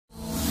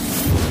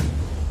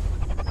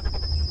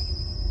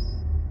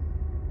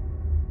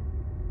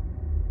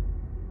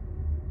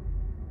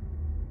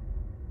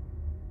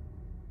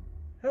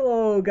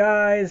Hello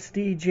guys,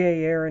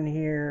 DJ Aaron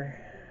here.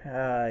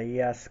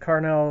 Yes,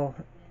 Carnel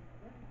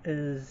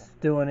is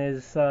doing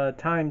his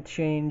time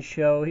change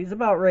show. He's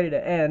about ready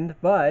to end,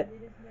 but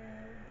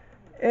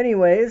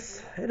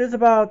anyways, it is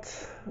about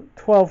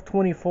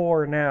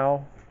 12:24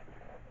 now,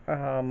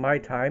 my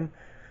time.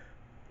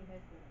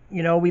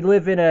 You know, we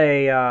live in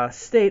a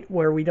state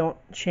where we don't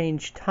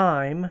change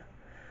time,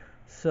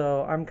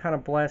 so I'm kind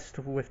of blessed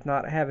with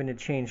not having to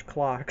change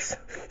clocks.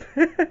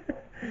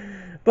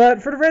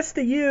 But for the rest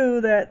of you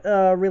that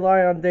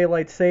rely on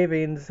daylight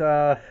savings,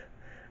 I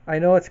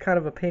know it's kind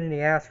of a pain in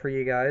the ass for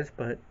you guys,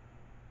 but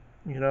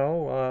you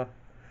know,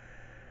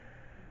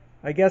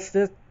 I guess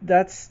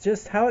that's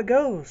just how it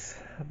goes.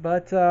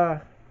 But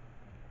yeah,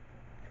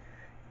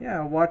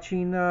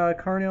 watching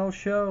Carnell's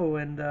show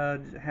and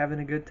having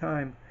a good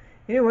time.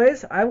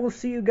 Anyways, I will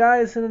see you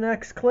guys in the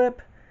next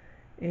clip,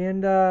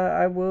 and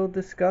I will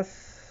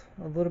discuss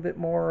a little bit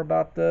more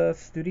about the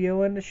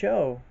studio and the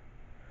show.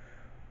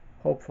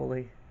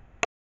 Hopefully.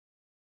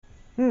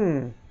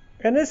 And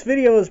this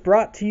video is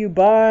brought to you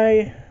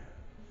by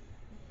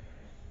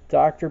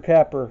Dr.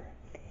 Pepper.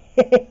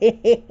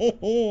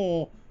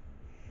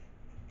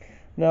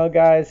 No,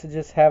 guys,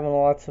 just having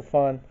lots of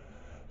fun.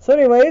 So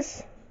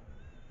anyways,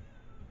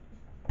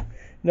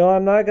 no,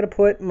 I'm not going to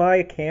put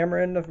my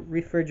camera in the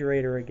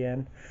refrigerator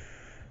again.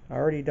 I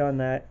already done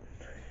that.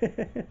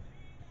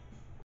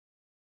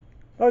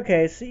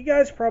 Okay, so you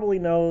guys probably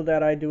know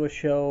that I do a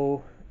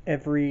show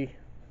every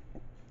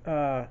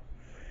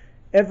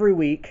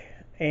week,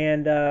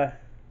 and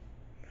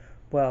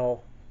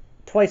well,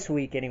 twice a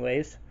week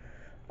anyways.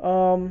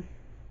 You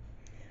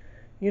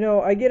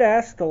know, I get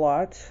asked a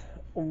lot,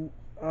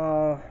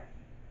 how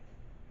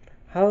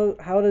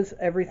does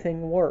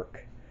everything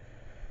work?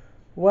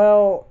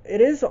 Well,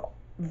 it is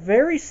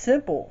very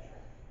simple.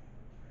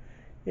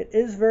 It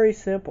is very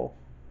simple.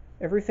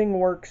 Everything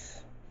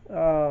works,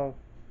 you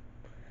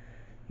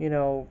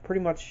know,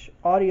 pretty much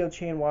audio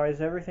chain wise,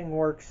 everything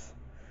works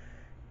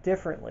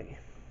differently.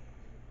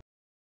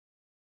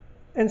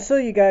 And so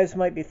you guys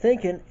might be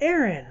thinking,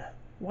 Aaron,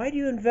 why do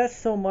you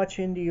invest so much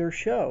into your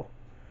show?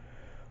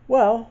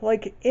 Well,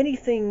 like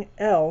anything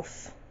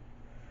else,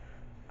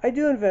 I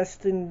do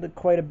invest in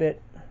quite a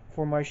bit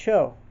for my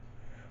show,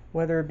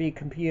 whether it be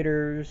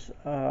computers,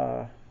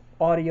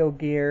 audio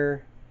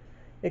gear,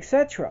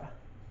 etc.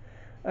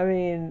 I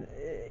mean,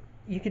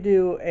 you could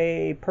do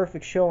a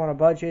perfect show on a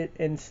budget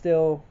and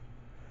still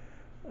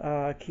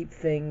keep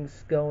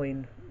things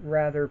going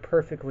rather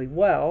perfectly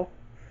well.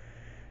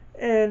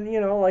 And you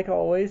know, like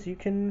always, you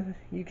can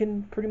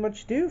pretty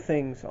much do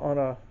things on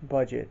a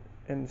budget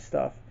and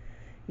stuff.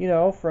 You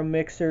know, from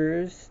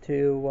mixers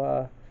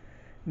to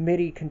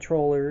MIDI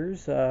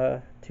controllers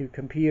to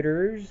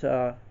computers.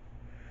 I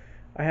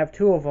have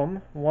two of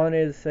them. One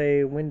is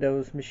a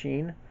Windows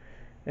machine,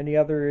 and the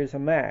other is a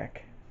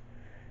Mac.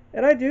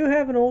 And I do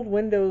have an old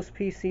Windows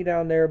PC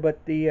down there,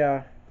 but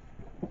the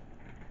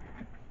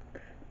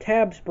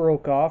tabs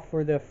broke off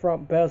for the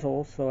front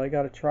bezel, so I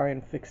got to try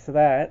and fix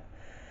that.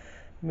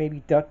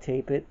 Maybe duct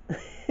tape it.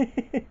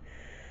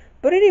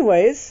 But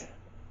anyways,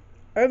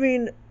 I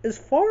mean, as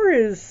far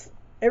as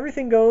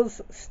everything goes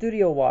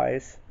studio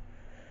wise,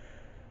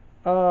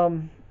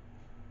 the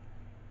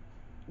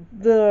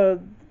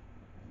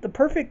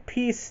perfect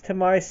piece to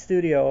my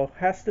studio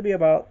has to be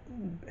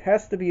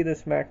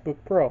this MacBook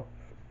Pro.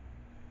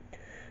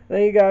 Now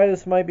you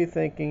guys might be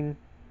thinking,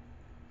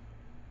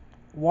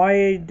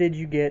 why did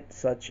you get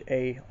such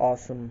a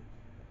awesome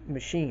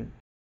machine?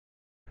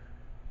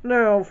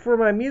 Now, for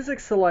my music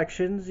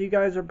selections, you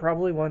guys are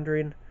probably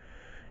wondering,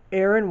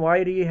 Aaron,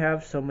 why do you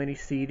have so many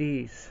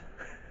CDs?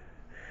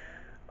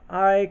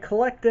 I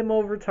collect them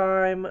over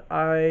time.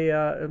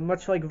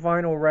 Much like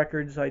vinyl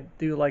records, I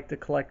do like to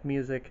collect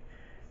music,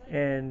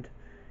 and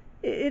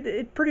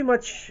it pretty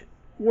much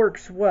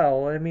works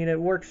well. I mean,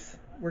 it works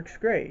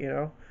great, you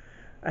know.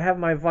 I have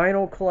my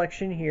vinyl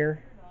collection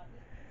here,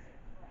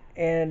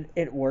 and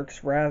it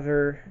works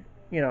rather,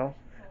 you know.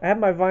 I have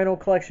my vinyl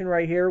collection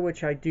right here,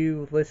 which I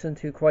do listen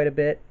to quite a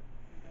bit.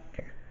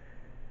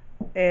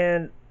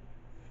 And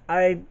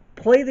I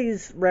play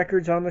these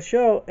records on the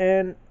show,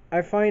 and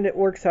I find it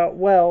works out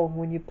well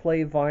when you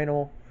play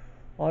vinyl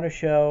on a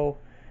show,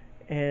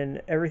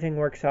 and everything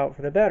works out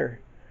for the better.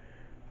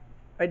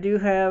 I do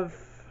have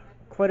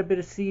quite a bit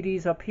of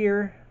CDs up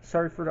here.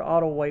 Sorry for the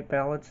auto white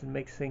balance, it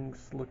makes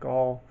things look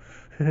all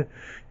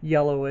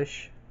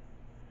yellowish.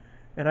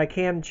 And I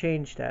can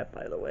change that,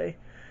 by the way.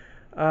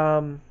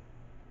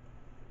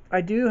 I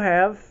do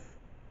have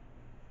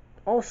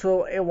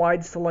also a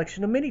wide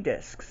selection of mini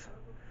discs,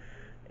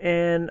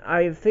 and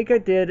I think I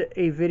did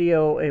a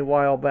video a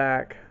while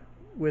back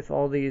with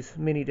all these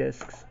mini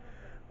discs,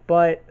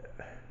 but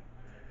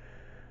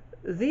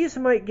these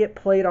might get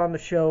played on the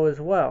show as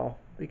well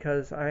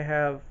because I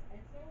have,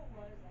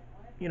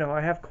 you know,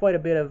 I have quite a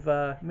bit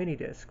of mini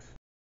discs.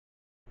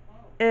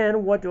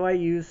 And what do I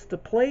use to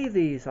play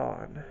these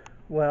on?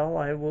 Well,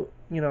 I will,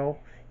 you know,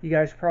 you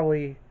guys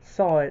probably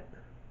saw it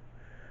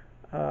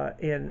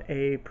in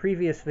a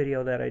previous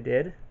video that I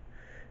did,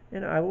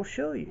 and I will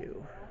show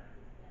you.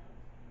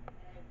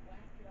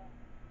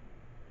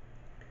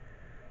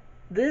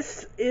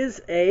 This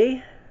is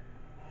a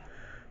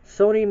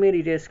Sony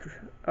mini disc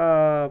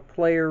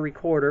player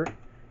recorder.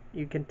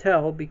 You can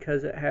tell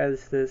because it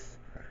has this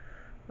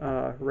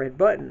red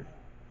button.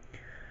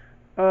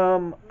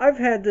 I've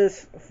had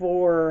this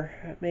for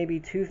maybe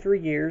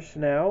 2-3 years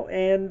now,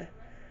 and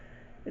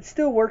it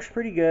still works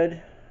pretty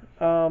good.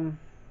 Dented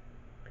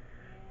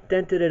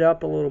it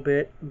up a little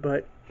bit,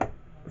 but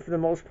for the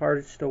most part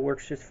it still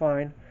works just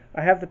fine.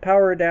 I have the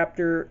power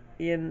adapter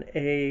in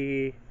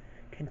a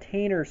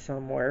container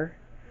somewhere,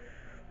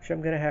 which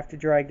I'm going to have to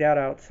drag that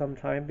out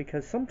sometime,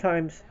 because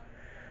sometimes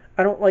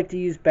I don't like to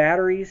use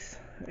batteries,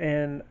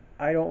 and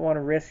I don't want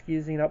to risk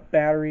using up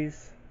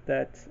batteries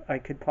that I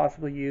could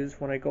possibly use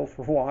when I go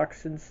for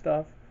walks and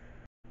stuff.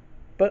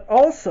 But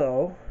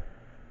also,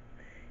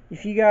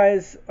 if you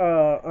guys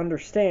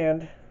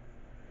understand,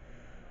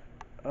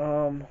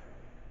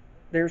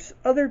 there's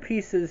other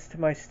pieces to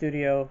my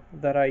studio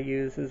that I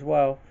use as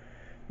well,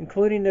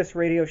 including this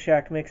Radio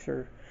Shack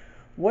mixer.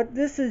 What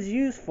this is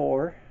used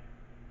for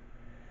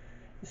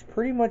is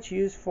pretty much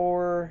used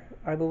for,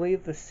 I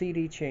believe, the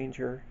CD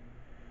changer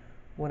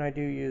when I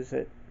do use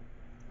it.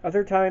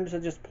 Other times I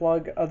just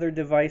plug other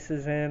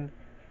devices in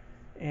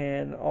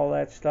and all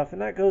that stuff,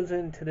 and that goes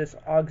into this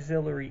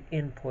auxiliary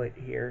input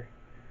here.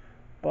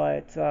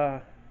 But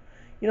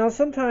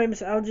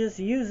sometimes I'll just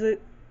use it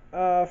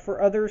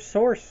for other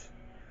source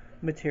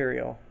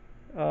material,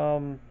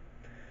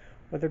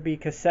 whether it be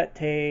cassette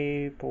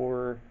tape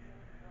or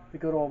the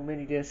good old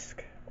mini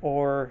disc,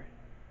 or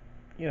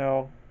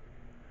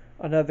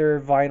another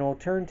vinyl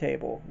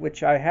turntable,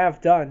 which I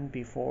have done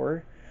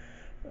before.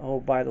 Oh,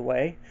 by the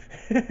way.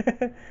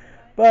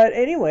 But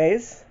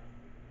anyways,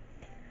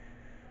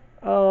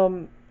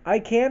 I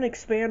can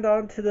expand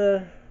onto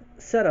the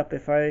setup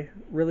if I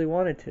really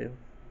wanted to,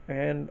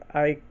 and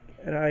I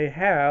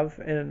have,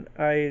 and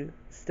I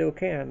still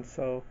can.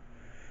 So,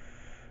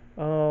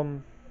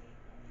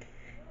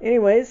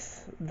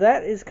 anyways,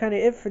 that is kind of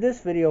it for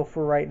this video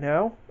for right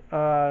now.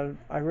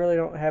 I really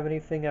don't have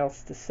anything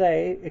else to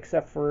say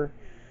except for,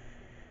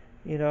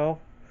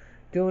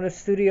 doing a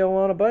studio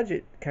on a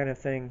budget kind of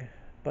thing.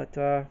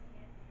 But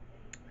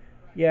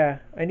yeah,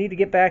 I need to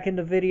get back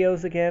into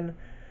videos again,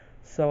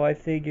 so I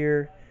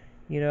figure,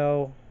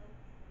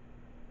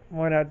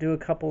 why not do a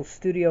couple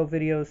studio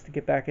videos to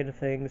get back into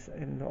things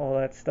and all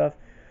that stuff.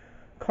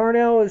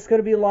 Carnel is going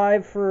to be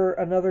live for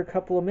another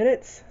couple of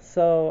minutes,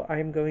 so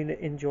I'm going to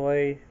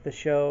enjoy the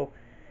show,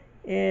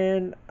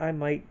 and I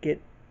might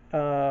get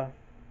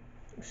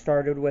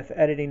started with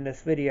editing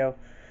this video.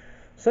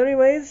 So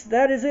anyways,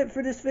 that is it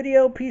for this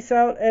video. Peace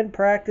out and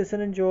practice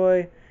and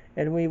enjoy,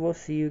 and we will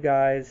see you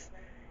guys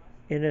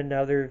in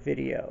another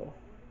video.